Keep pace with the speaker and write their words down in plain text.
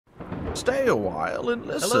Stay a while and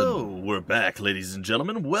listen. Hello, we're back, ladies and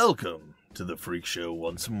gentlemen. Welcome to the Freak Show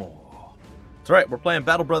once more. That's right, we're playing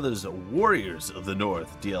Battle Brothers Warriors of the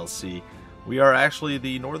North DLC. We are actually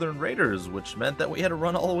the Northern Raiders, which meant that we had to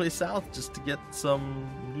run all the way south just to get some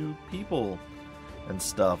new people and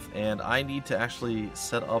stuff. And I need to actually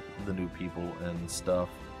set up the new people and stuff.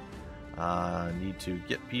 I need to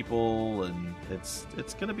get people, and it's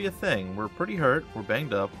going to be a thing. We're pretty hurt. We're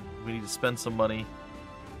banged up. We need to spend some money.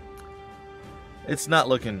 It's not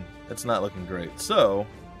looking great. So,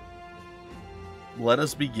 let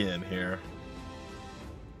us begin here.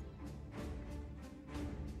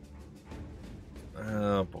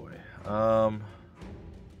 Oh boy.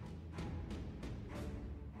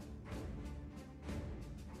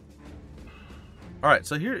 Alright,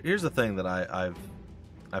 so here's the thing that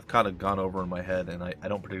I've kind of gone over in my head, and I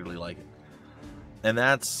don't particularly like it. And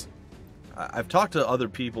that's, I've talked to other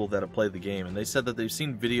people that have played the game, and they said that they've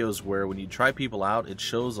seen videos where when you try people out, it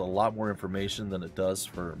shows a lot more information than it does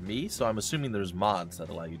for me, so I'm assuming there's mods that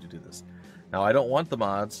allow you to do this. Now, I don't want the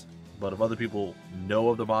mods, but if other people know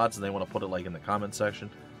of the mods and they want to put it like in the comment section,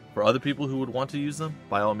 for other people who would want to use them,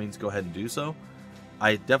 by all means go ahead and do so.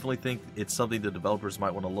 I definitely think it's something the developers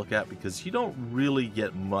might want to look at, because you don't really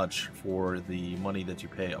get much for the money that you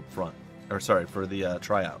pay up front, or sorry, for the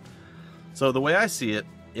tryout. So the way I see it,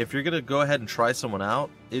 if you're going to go ahead and try someone out,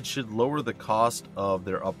 it should lower the cost of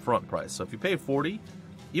their upfront price. So if you pay 40,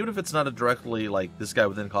 even if it's not a directly like this guy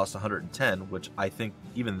would then cost 110, which I think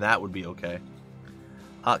even that would be okay,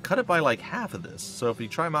 cut it by like half of this. So if you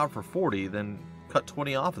try him out for 40, then cut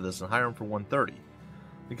 20 off of this and hire him for 130.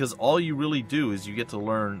 Because all you really do is you get to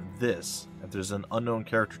learn this, if there's an unknown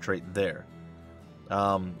character trait there.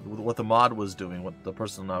 What the mod was doing, what the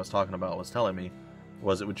person I was talking about was telling me,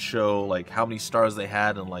 was it would show like how many stars they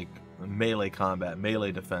had in like melee combat,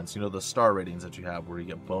 melee defense, you know, the star ratings that you have where you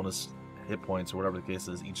get bonus hit points or whatever the case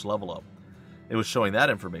is each level up. It was showing that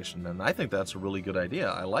information, and I think that's a really good idea.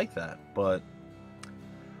 I like that, but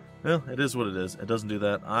well, it is what it is. It doesn't do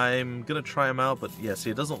that. I'm gonna try them out, but yeah, see,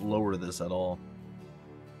 it doesn't lower this at all.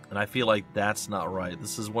 And I feel like that's not right.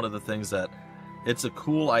 This is one of the things that, it's a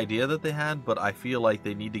cool idea that they had, but I feel like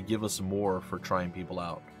they need to give us more for trying people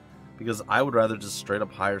out. Because I would rather just straight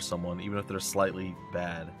up hire someone, even if they're slightly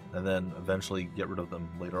bad, and then eventually get rid of them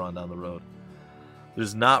later on down the road.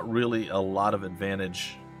 There's not really a lot of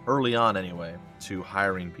advantage, early on anyway, to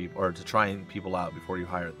hiring people, or to trying people out before you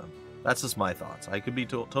hire them. That's just my thoughts. I could be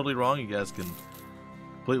totally wrong. You guys can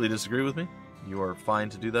completely disagree with me. You are fine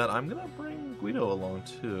to do that. I'm going to bring Guido along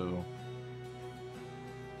too.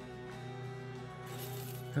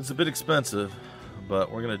 It's a bit expensive,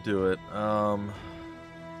 but we're going to do it.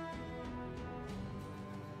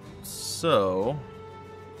 So,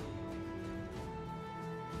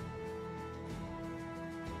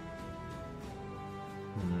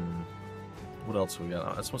 what else we got?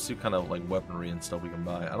 I just want to see kind of like weaponry and stuff we can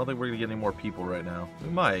buy. I don't think we're going to get any more people right now.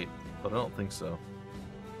 We might, but I don't think so.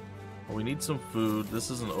 Well, we need some food. This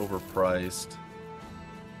isn't overpriced.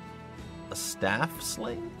 A staff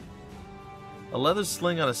sling? A leather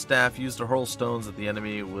sling on a staff used to hurl stones at the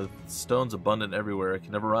enemy, with stones abundant everywhere. It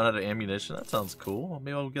can never run out of ammunition. That sounds cool.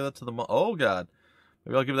 Maybe I'll give that to the monk. Oh, God.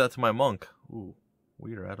 Maybe I'll give that to my monk. Ooh,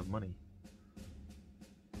 we are out of money.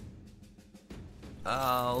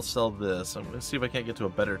 I'll sell this. I'm going to see if I can't get to a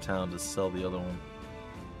better town to sell the other one.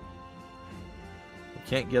 We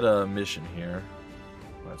can't get a mission here.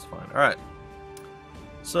 That's fine. Alright.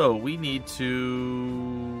 So, we need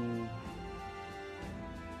to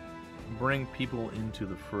bring people into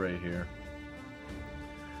the fray here.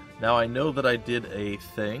 Now, I know that I did a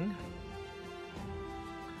thing.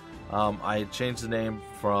 I changed the name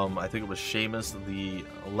from, I think it was Seamus the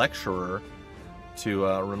Lecturer, to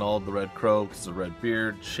Renaud the Red Crow, because of the red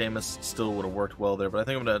beard. Seamus still would have worked well there, but I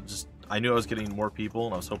think I'm going to just, I knew I was getting more people,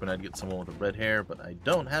 and I was hoping I'd get someone with red hair, but I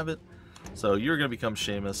don't have it. So you're going to become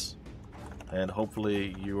Seamus, and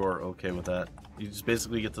hopefully you are okay with that. You just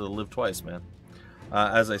basically get to live twice, man.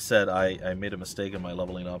 As I said, I made a mistake in my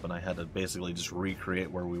leveling up, and I had to basically just recreate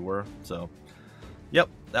where we were. So, yep,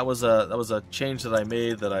 that was a change that I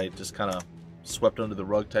made that I just kind of swept under the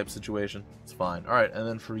rug type situation. It's fine. All right, and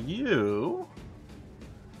then for you,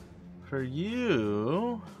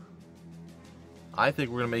 I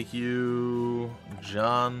think we're gonna make you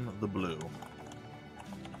John the Blue,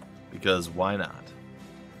 because why not?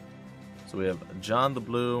 So we have John the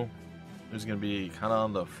Blue, who's gonna be kind of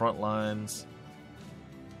on the front lines.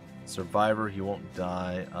 Survivor, he won't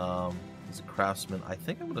die. He's a craftsman. I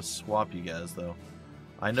think I'm going to swap you guys, though.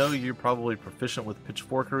 I know you're probably proficient with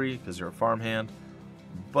pitchforkery because you're a farmhand,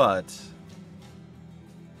 but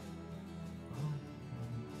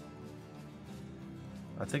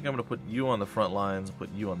I think I'm going to put you on the front lines and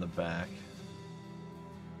put you on the back.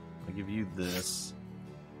 I'll give you this.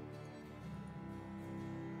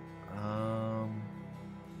 I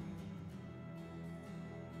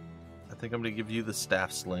think I'm going to give you the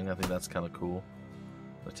staff sling. I think that's kind of cool.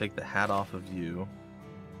 I'll take the hat off of you.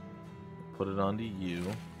 Put it onto you.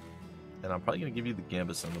 And I'm probably going to give you the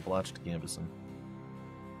gambeson, the blotched gambeson.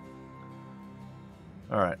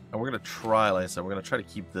 Alright, and we're going to try, like I said, we're going to try to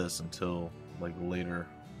keep this until, like, later,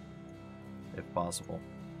 if possible.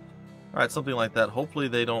 Alright, something like that. Hopefully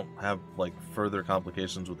they don't have, like, further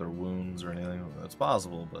complications with their wounds or anything. It's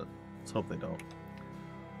possible, but let's hope they don't.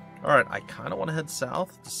 Alright, I kind of want to head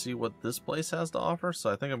south to see what this place has to offer,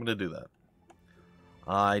 so I think I'm going to do that.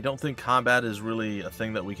 I don't think combat is really a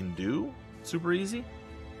thing that we can do super easy,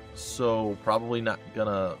 so probably not going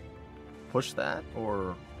to push that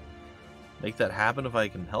or make that happen if I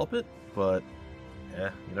can help it, but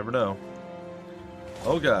yeah, you never know.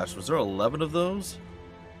 Oh gosh, was there 11 of those?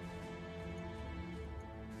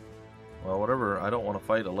 Well, whatever, I don't want to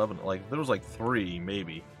fight 11. Like, there was like 3,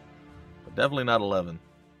 maybe. But definitely not 11.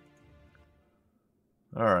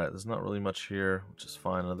 Alright, there's not really much here, which is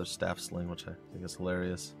fine. Another staff sling, which I think is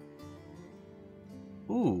hilarious.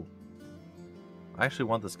 Ooh. I actually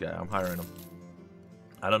want this guy. I'm hiring him.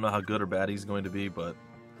 I don't know how good or bad he's going to be, but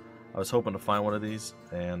I was hoping to find one of these,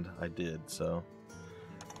 and I did, so.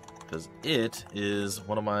 Because it is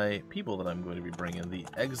one of my people that I'm going to be bringing, the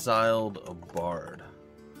Exiled Bard.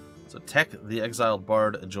 So Tech, the Exiled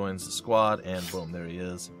Bard, joins the squad, and boom, there he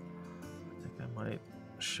is. I think I might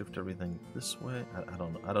shift everything this way. I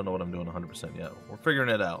don't know. I don't know what I'm doing 100% yet. We're figuring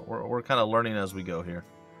it out. We're kind of learning as we go here.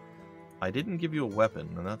 I didn't give you a weapon,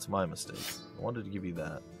 and that's my mistake. I wanted to give you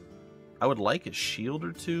that. I would like a shield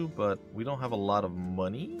or two, but we don't have a lot of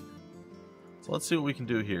money. So let's see what we can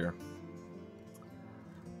do here.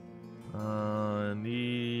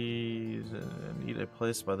 Need a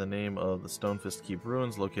place by the name of the Stonefist Keep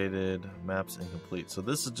Ruins located. Maps incomplete. So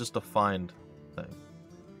this is just a find thing.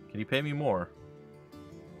 Can you pay me more?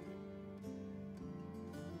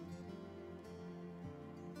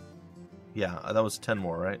 Yeah, that was 10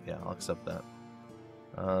 more, right? Yeah, I'll accept that.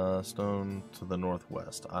 Stone to the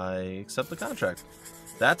northwest. I accept the contract.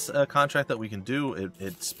 That's a contract that we can do.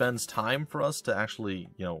 It spends time for us to actually,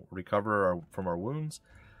 you know, recover from our wounds.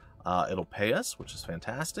 It'll pay us, which is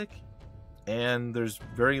fantastic. And there's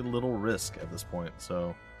very little risk at this point.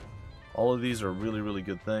 So all of these are really, really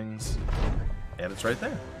good things. And it's right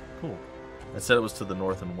there. Cool. I said it was to the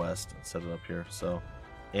north and west. I set it up here. So,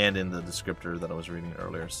 and in the descriptor that I was reading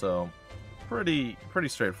earlier. So pretty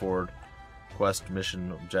straightforward. Quest,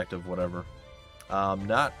 mission, objective, whatever.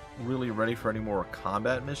 Not really ready for any more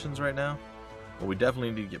combat missions right now, but we definitely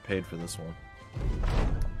need to get paid for this one.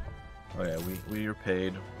 Okay, we are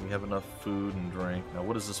paid. We have enough food and drink. Now,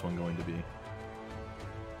 what is this one going to be?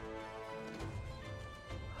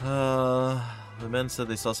 The men said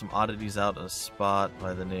they saw some oddities out at a spot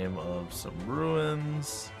by the name of some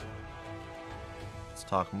ruins. Let's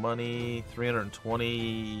talk money.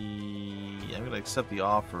 320. I'm going to accept the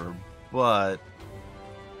offer, but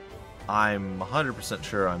I'm 100%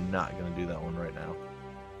 sure I'm not going to do that one right now.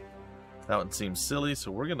 That one seems silly,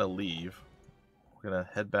 so we're going to leave. We're going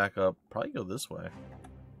to head back up. Probably go this way.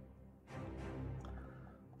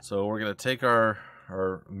 So we're going to take our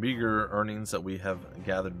meager earnings that we have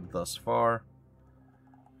gathered thus far,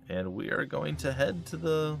 and we are going to head to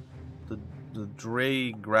the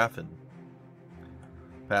Dre Graffin.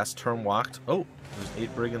 Past term walked. Oh, there's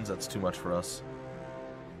 8 brigands. That's too much for us.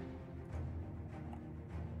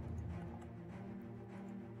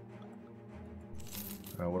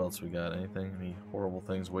 Alright, what else we got? Anything? Any horrible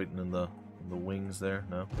things waiting in the wings there?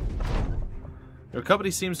 No? Your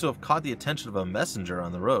company seems to have caught the attention of a messenger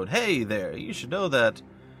on the road. Hey there! You should know that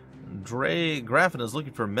Dre Graffin is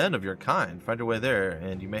looking for men of your kind. Find your way there,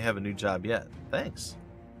 and you may have a new job yet. Thanks.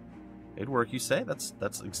 Good work, you say?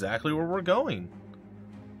 That's exactly where we're going.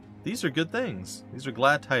 These are good things. These are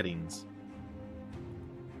glad tidings.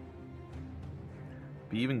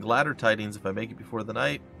 Be even gladder tidings if I make it before the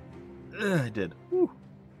night. I did. Whew.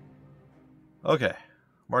 Okay.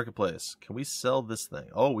 Marketplace. Can we sell this thing?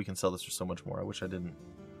 Oh, we can sell this for so much more. I wish I didn't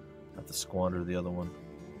have to squander the other one.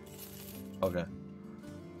 Okay.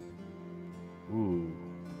 Ooh.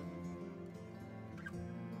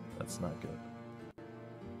 That's not good.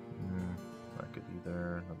 Not good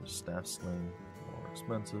either. Another staff sling. More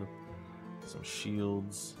expensive. Some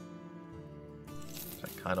shields. Which I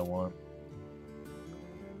kind of want.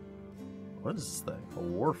 What is this thing? A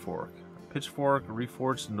war fork. A pitchfork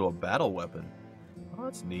reforged into a battle weapon. Oh,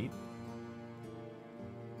 that's neat.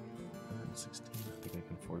 116. I think I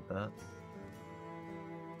can afford that.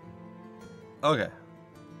 Okay.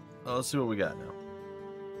 Well, let's see what we got now.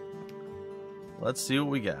 Let's see what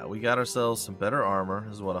we got. We got ourselves some better armor.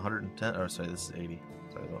 This is what, 110? Or sorry, this is 80.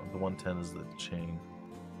 Sorry, the 110 is the chain.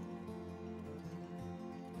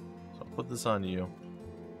 So I'll put this on you.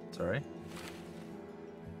 Sorry.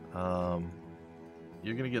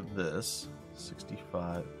 You're gonna get this.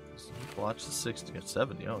 65. Blotch the 60 or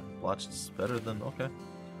 70. Oh, blotch is better than. Okay.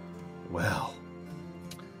 Well,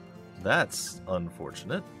 that's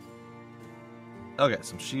unfortunate. Okay,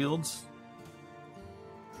 some shields.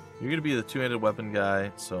 You're going to be the two-handed weapon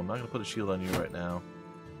guy, so I'm not going to put a shield on you right now.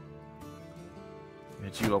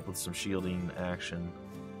 Hit you up with some shielding action.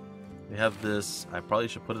 We have this. I probably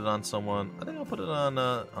should put it on someone. I think I'll put it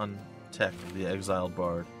on Tech, the exiled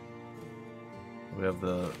bard. We have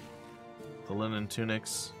the linen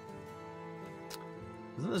tunics.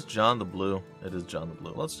 Isn't this John the Blue? It is John the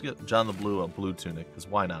Blue. Let's get John the Blue a blue tunic, because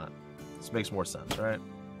why not? This makes more sense, right?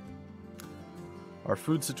 Our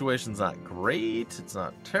food situation's not great. It's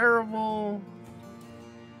not terrible.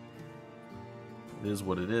 It is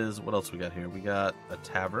what it is. What else we got here? We got a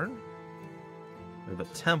tavern. We have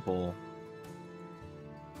a temple.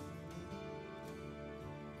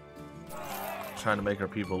 Trying to make our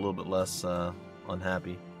people a little bit less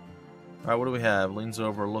unhappy. Alright, what do we have? Leans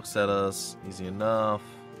over, looks at us. Easy enough.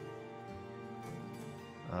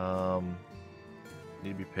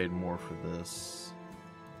 Need to be paid more for this.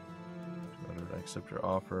 I accept your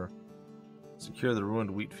offer. Secure the ruined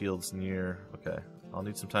wheat fields near. Okay, I'll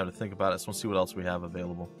need some time to think about it. So we'll see what else we have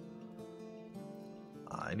available.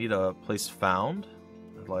 I need a place found.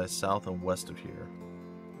 It lies south and west of here.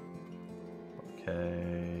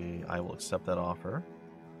 Okay, I will accept that offer.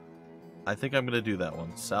 I think I'm going to do that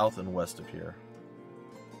one. South and west of here.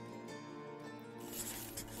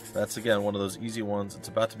 That's again one of those easy ones. It's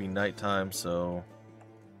about to be nighttime, so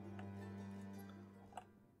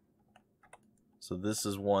this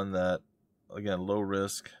is one that, again, low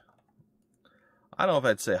risk. I don't know if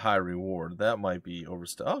I'd say high reward. That might be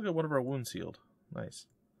overstated. I'll get one of our wounds healed. Nice.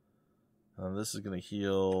 This is going to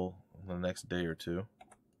heal in the next day or two.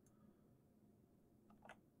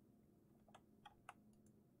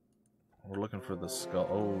 We're looking for the skull.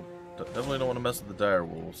 Oh, definitely don't want to mess with the dire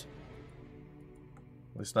wolves.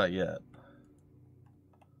 At least not yet.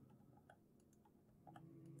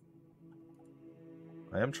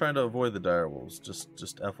 I am trying to avoid the dire wolves, just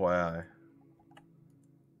FYI.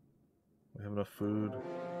 We have enough food.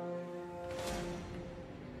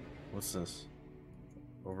 What's this?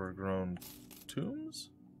 Overgrown tombs?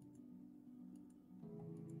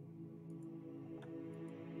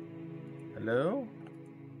 Hello?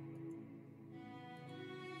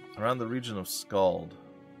 Around the region of Scald.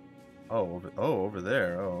 Oh, over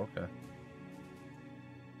there. Oh, okay.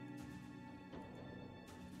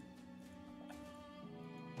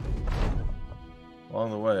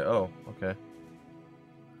 Along the way. Oh, okay.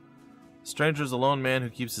 Stranger is a lone man who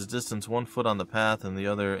keeps his distance, 1 foot on the path and the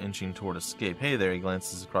other inching toward escape. Hey there, he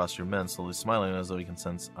glances across your men, slowly smiling as though he can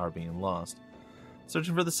sense our being lost.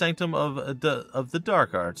 Searching for the sanctum of the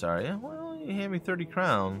dark arts, are you? Well, you hand me 30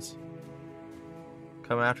 crowns.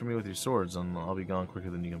 Come after me with your swords and I'll be gone quicker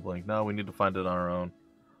than you can blink. No, we need to find it on our own.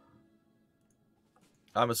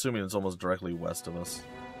 I'm assuming it's almost directly west of us.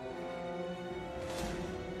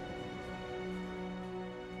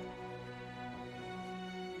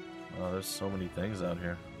 Oh, there's so many things out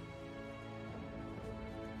here.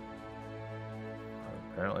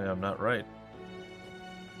 Apparently I'm not right.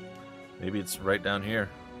 Maybe it's right down here.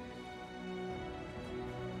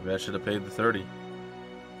 Maybe I should have paid the 30.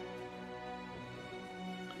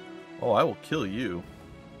 Oh, I will kill you.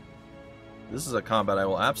 This is a combat I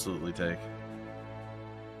will absolutely take.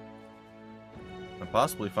 And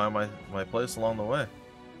possibly find my place along the way.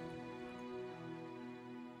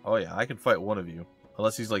 Oh yeah, I can fight one of you.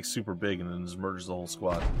 Unless he's like super big and then just murders the whole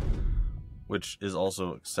squad. Which is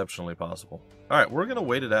also exceptionally possible. Alright, we're gonna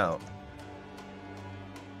wait it out.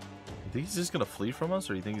 You think he's just gonna flee from us,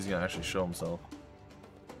 or do you think he's gonna actually show himself?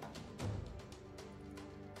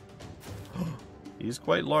 He's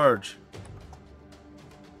quite large.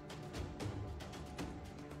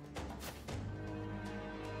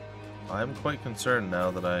 I'm quite concerned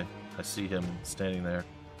now that I see him standing there.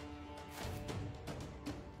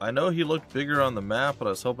 I know he looked bigger on the map, but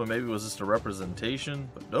I was hoping maybe it was just a representation.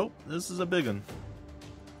 But nope, this is a big one.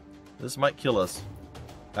 This might kill us.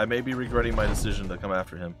 I may be regretting my decision to come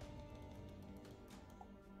after him.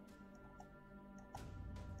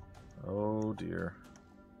 Oh dear.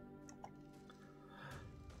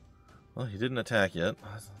 Well, he didn't attack yet.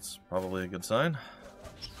 That's probably a good sign.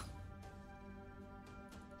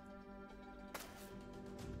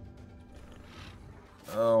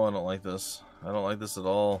 Oh, I don't like this. I don't like this at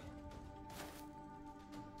all.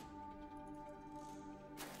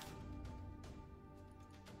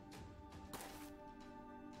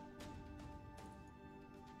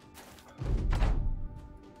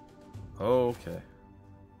 Okay.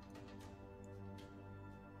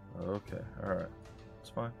 Okay, alright.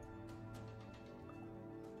 It's fine.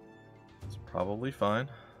 It's probably fine.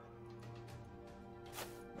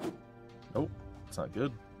 Nope, it's not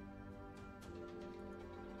good.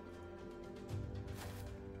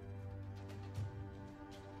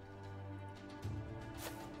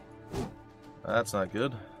 That's not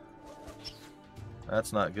good.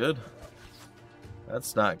 That's not good.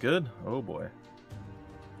 That's not good. Oh boy.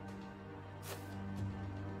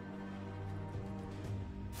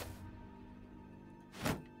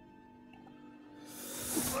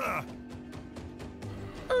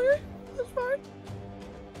 Alright, that's fine.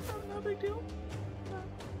 No big deal.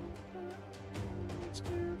 I'm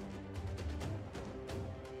scared.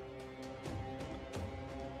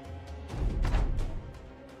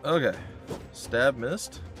 Okay. Stab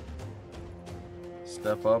missed.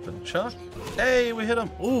 Step up and chuck. Hey, we hit him.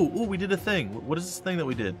 Ooh, we did a thing. What is this thing that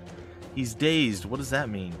we did? He's dazed. What does that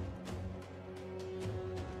mean?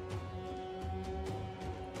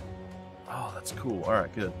 Oh, that's cool.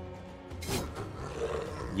 Alright, good.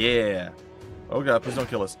 Yeah. Oh god, please don't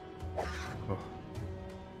kill us. Oh.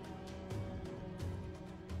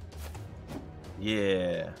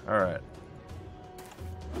 Yeah. Alright.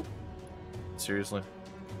 Seriously?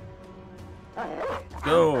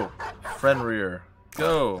 Go! Friend rear.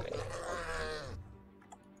 Go!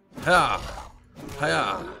 Ha!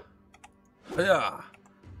 Hiya! Hiya!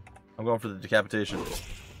 I'm going for the decapitation.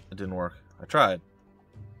 It didn't work. I tried.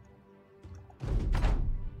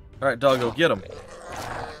 Alright, doggo, get him.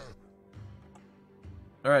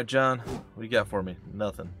 Alright, John. What do you got for me?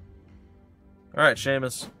 Nothing. Alright,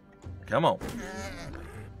 Seamus. Come on.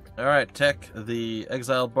 Alright, Tech, the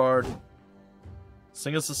exiled bard.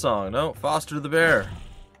 Sing us a song. No, Foster the bear.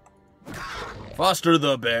 Foster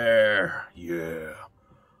the bear. Yeah.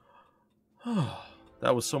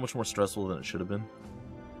 That was so much more stressful than it should have been.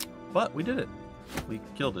 But we did it. We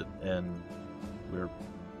killed it, and we're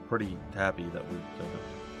pretty happy that we killed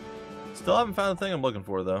it. Still haven't found the thing I'm looking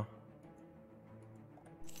for, though.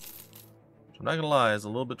 Which I'm not gonna lie, is a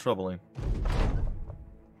little bit troubling.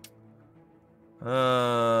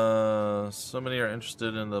 So many are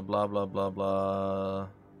interested in the blah blah blah blah.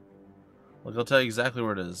 Look, I'll tell you exactly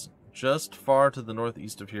where it is. Just far to the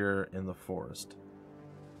northeast of here in the forest.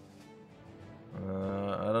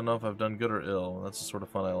 I don't know if I've done good or ill. That's the sort of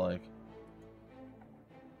fun I like.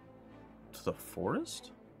 To the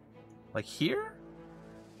forest? Like here?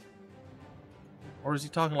 Or is he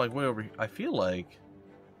talking like way over here? I feel like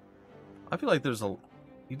there's a...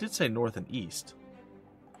 He did say north and east.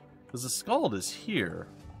 Because the Scald is here.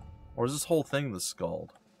 Or is this whole thing the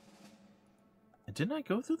Scald? And didn't I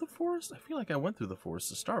go through the forest? I feel like I went through the forest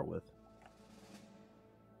to start with.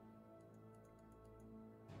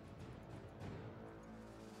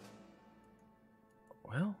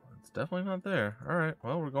 Well, it's definitely not there. Alright,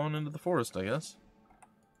 well, we're going into the forest, I guess.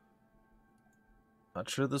 Not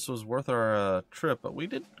sure this was worth our trip, but we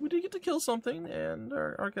did get to kill something, and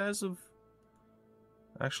our guys have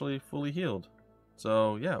actually fully healed.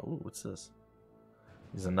 So, yeah, ooh, what's this?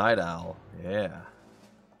 He's a night owl. Yeah.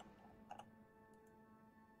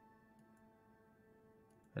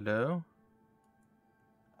 Hello?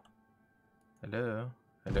 Hello?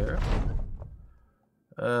 Hello?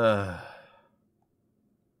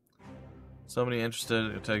 Somebody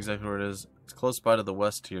interested, I'll tell you exactly where it is. It's close by to the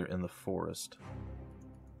west here in the forest.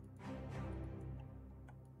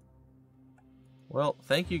 Well,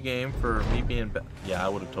 thank you, game, for me being back. Yeah, I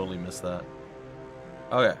would have totally missed that.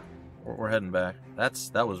 Okay, we're heading back.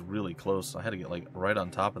 That was really close. I had to get like right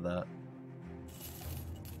on top of that.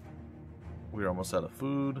 We're almost out of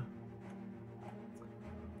food.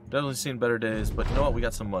 Definitely seen better days, but you know what? We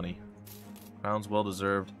got some money. Crown's well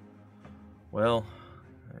deserved. Well,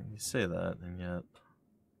 you say that, and yet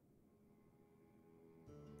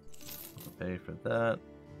I'll pay for that.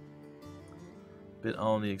 Bit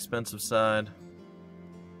on the expensive side.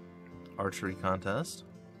 Archery contest.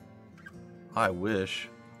 I wish.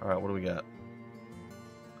 Alright, what do we got?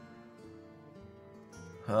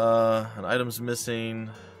 An item's missing.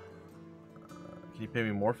 Can you pay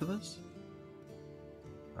me more for this?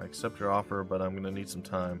 I accept your offer, but I'm gonna need some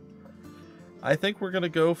time. I think we're gonna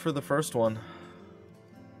go for the first one.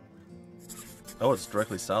 Oh, it's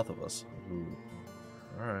directly south of us. Ooh.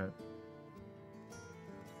 Alright.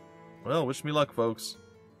 Well, wish me luck, folks.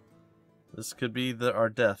 This could be our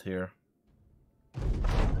death here.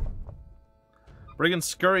 Brigands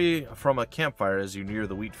scurry from a campfire as you near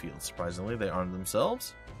the wheat fields. Surprisingly, they arm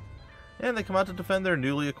themselves. And they come out to defend their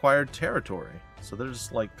newly acquired territory. So they're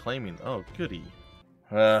just like claiming, oh, goody.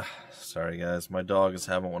 Sorry guys, my dog is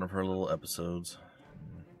having one of her little episodes.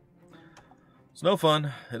 It's no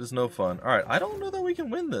fun. It is no fun. Alright, I don't know that we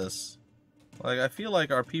can win this. Like, I feel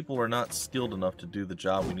like our people are not skilled enough to do the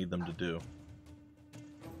job we need them to do.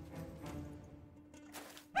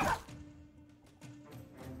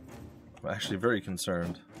 I'm actually very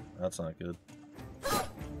concerned. That's not good.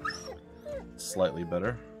 Slightly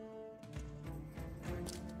better.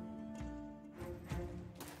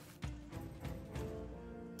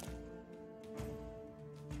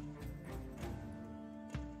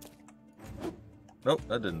 Nope,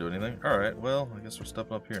 that didn't do anything. Alright, well, I guess we're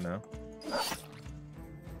stepping up here now.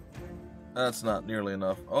 That's not nearly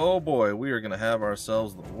enough. Oh boy, we are going to have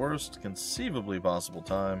ourselves the worst conceivably possible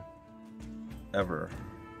time ever.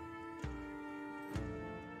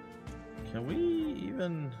 Can we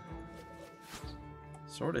even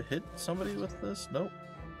sort of hit somebody with this? Nope.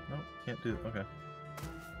 Nope, can't do it. Okay.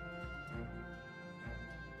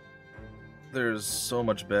 There's so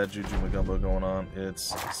much bad Juju Magumbo going on.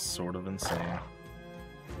 It's sort of insane.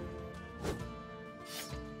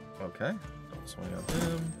 Okay, don't swing at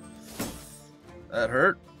him. That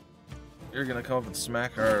hurt. You're gonna come up and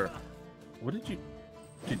smack our... What did you...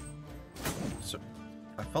 So,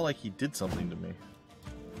 I felt like he did something to me.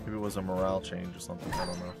 Maybe it was a morale change or something, I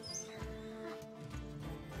don't know.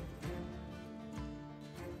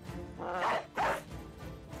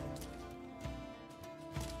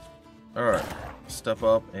 Alright, step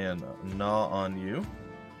up and gnaw on you.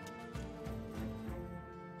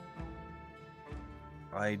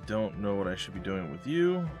 I don't know what I should be doing with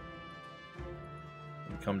you.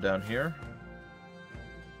 You come down here.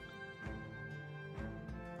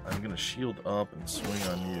 I'm gonna shield up and swing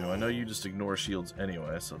on you. I know you just ignore shields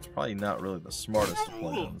anyway, so it's probably not really the smartest of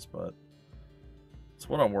plans, but it's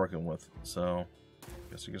what I'm working with, so I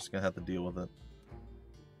guess you're just gonna have to deal with it.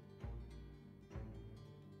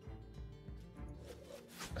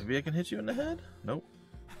 Maybe I can hit you in the head? Nope.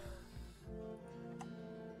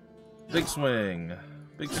 Big swing.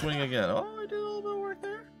 Big swing again. Oh, I did a little bit of work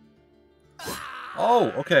there.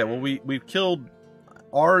 Oh, okay. Well, we've killed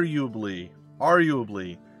arguably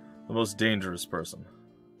the most dangerous person.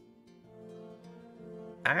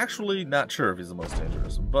 Actually, not sure if he's the most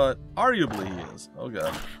dangerous, but arguably he is. Oh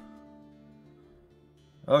god.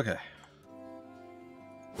 Okay.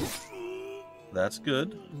 That's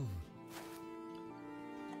good.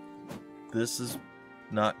 This is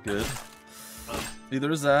not good.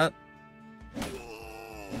 Neither is that.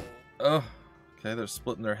 Oh, okay, they're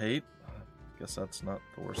splitting their hate. Guess that's not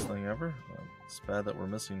the worst thing ever. It's bad that we're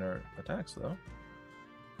missing our attacks, though.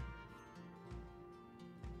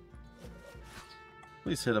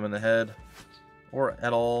 Please hit him in the head. Or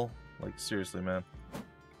at all. Like, seriously, man.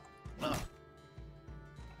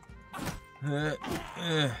 Okay,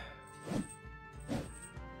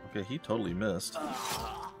 he totally missed.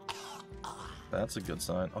 That's a good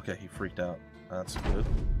sign. Okay, he freaked out. That's good.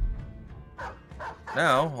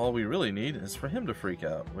 Now, all we really need is for him to freak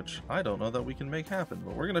out, which I don't know that we can make happen,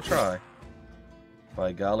 but we're gonna try.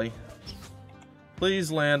 By golly. Please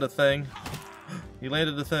land a thing. He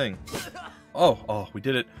landed a thing. Oh, we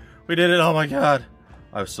did it. We did it, oh my god.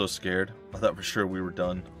 I was so scared. I thought for sure we were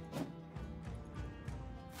done.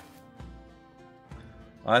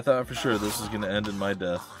 I thought for sure this was gonna end in my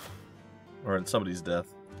death. Or in somebody's death.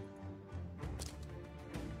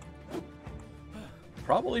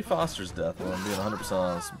 Probably Foster's death, if I'm being 100%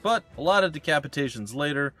 honest. But a lot of decapitations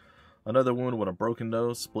later. Another wound with a broken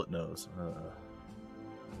nose, split nose.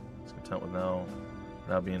 He's content with now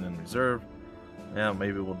being in reserve. Yeah,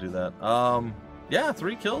 maybe we'll do that. Yeah,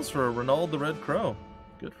 3 kills for Renaud the Red Crow.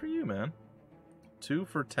 Good for you, man. 2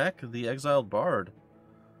 for Tech, the Exiled Bard.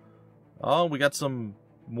 Oh, we got some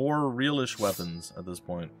more realish weapons at this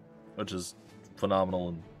point, which is phenomenal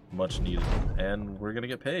and much needed. And we're gonna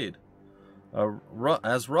get paid.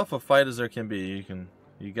 As rough a fight as there can be,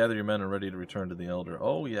 you gather your men and ready to return to the Elder.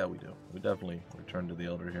 Oh yeah, we do. We definitely return to the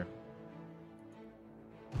Elder here.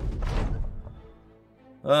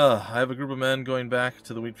 I have a group of men going back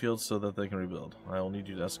to the wheat fields so that they can rebuild. I will need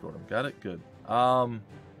you to escort them. Got it? Good.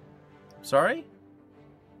 Sorry?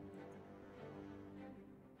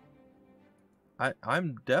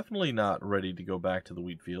 I'm definitely not ready to go back to the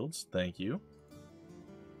wheat fields. Thank you.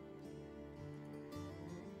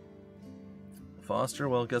 Foster,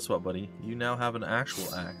 well, guess what, buddy? You now have an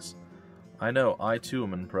actual axe. I know, I too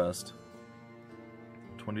am impressed.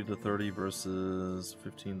 20 to 30 versus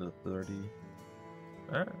 15 to 30.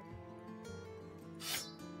 Alright.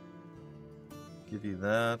 give you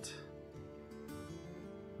that.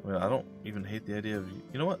 I don't even hate the idea of...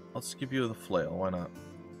 You know what? Let's give you the flail. Why not?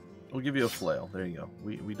 We'll give you a flail. There you go.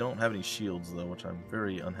 We don't have any shields, though, which I'm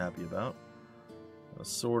very unhappy about. A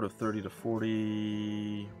sword of 30 to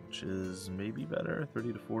 40, which is maybe better.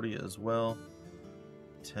 30 to 40 as well.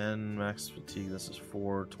 10 max fatigue. This is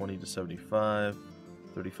 4. 20 to 75.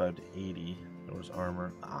 35 to 80. There's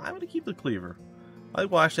armor. I'm going to keep the cleaver. I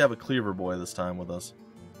think we'll actually have a cleaver boy this time with us.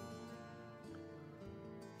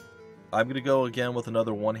 I'm going to go again with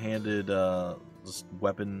another one-handed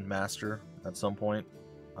weapon master at some point.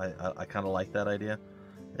 I kind of like that idea.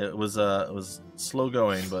 It was slow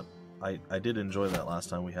going, but I did enjoy that last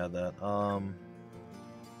time we had that.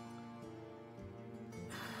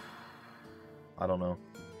 I don't know.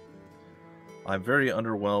 I'm very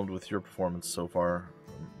underwhelmed with your performance so far,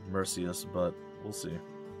 Mercius, but we'll see.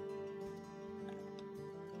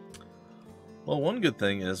 Well, one good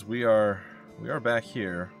thing is we are back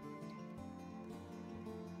here,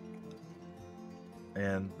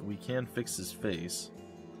 and we can fix his face,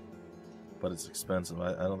 but it's expensive.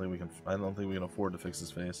 I don't think we can afford to fix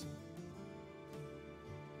his face.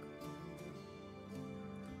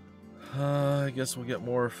 I guess we'll get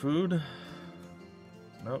more food.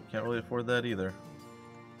 Nope, can't really afford that either.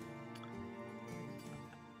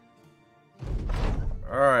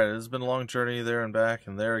 Alright, it's been a long journey there and back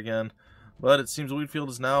and there again. But it seems Wheatfield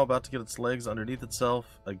is now about to get its legs underneath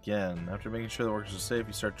itself again. After making sure the workers are safe,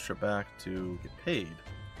 you start to trip back to get paid.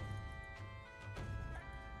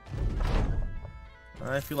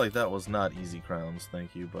 I feel like that was not easy crowns,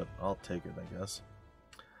 thank you, but I'll take it, I guess.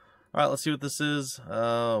 Alright, let's see what this is.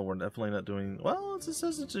 We're definitely not doing... Well, it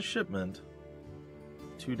says it's a shipment.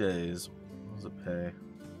 2 days. What does it pay?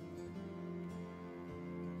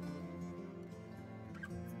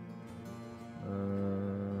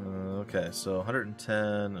 Okay, so 110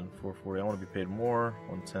 and 440. I want to be paid more.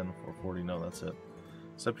 110, 440. No, that's it.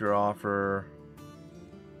 Accept your offer.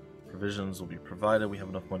 Provisions will be provided. We have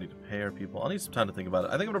enough money to pay our people. I'll need some time to think about it.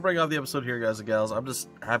 I think I'm going to break off the episode here, guys and gals. I'm just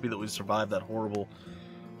happy that we survived that horrible,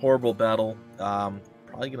 horrible battle.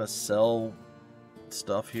 Probably going to sell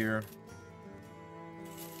stuff here.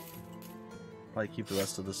 Probably keep the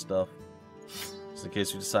rest of this stuff, just in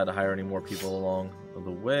case we decide to hire any more people along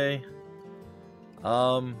the way.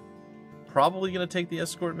 Probably gonna take the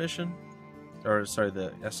escort mission, or sorry,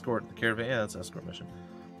 the caravan. Yeah, that's escort mission,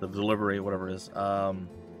 the delivery, whatever it is. But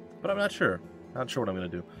I'm not sure. Not sure what I'm gonna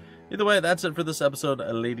do. Either way, that's it for this episode,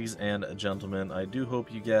 ladies and gentlemen. I do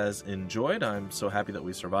hope you guys enjoyed. I'm so happy that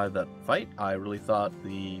we survived that fight. I really thought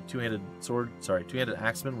the two-handed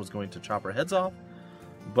axeman was going to chop our heads off,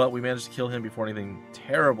 but we managed to kill him before anything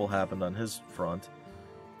terrible happened on his front.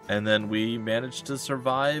 And then we managed to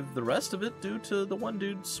survive the rest of it due to the one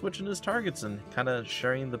dude switching his targets and kind of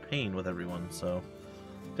sharing the pain with everyone. So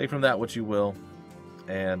take from that what you will,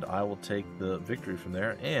 and I will take the victory from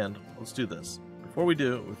there. And let's do this. Before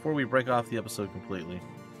we break off the episode completely,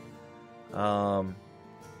 Seamus.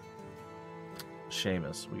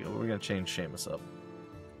 We're going to change Seamus up.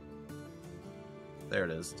 There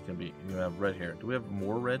it is. It's going to be, you have red hair. Do we have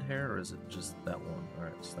more red hair, or is it just that one?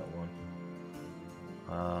 Alright, just that one.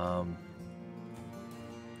 I'm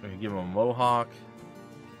gonna give him a mohawk,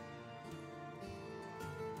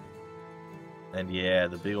 and yeah,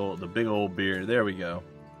 the big old beard. There we go.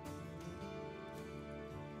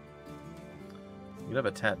 You have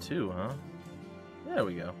a tattoo, huh? There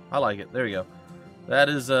we go. I like it. There you go. That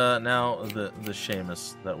is now the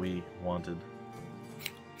Seamus that we wanted,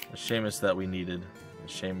 the Seamus that we needed, the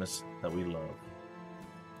Seamus that we love.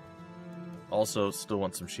 Also, still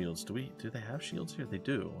want some shields. Do they have shields here? They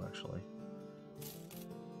do, actually.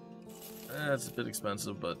 It's a bit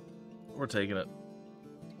expensive, but we're taking it.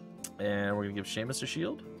 And we're going to give Seamus a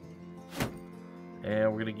shield.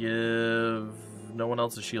 And we're going to give no one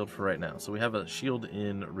else a shield for right now. So we have a shield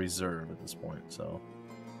in reserve at this point. So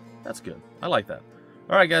that's good. I like that.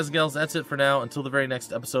 Alright, guys and gals, that's it for now. Until the very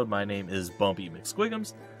next episode, my name is Bumpy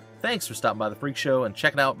McSquigums. Thanks for stopping by the Freak Show and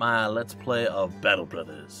checking out my Let's Play of Battle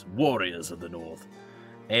Brothers, Warriors of the North.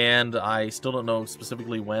 And I still don't know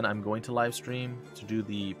specifically when I'm going to live stream to do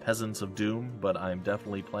the Peasants of Doom, but I'm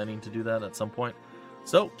definitely planning to do that at some point.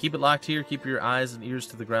 So keep it locked here, keep your eyes and ears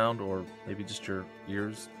to the ground, or maybe just your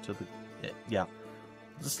ears to the... Yeah.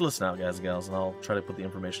 Just listen out, guys and gals, and I'll try to put the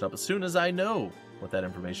information up as soon as I know what that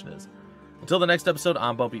information is. Until the next episode,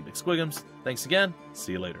 I'm Bumpy McSquigums. Thanks again.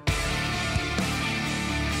 See you later.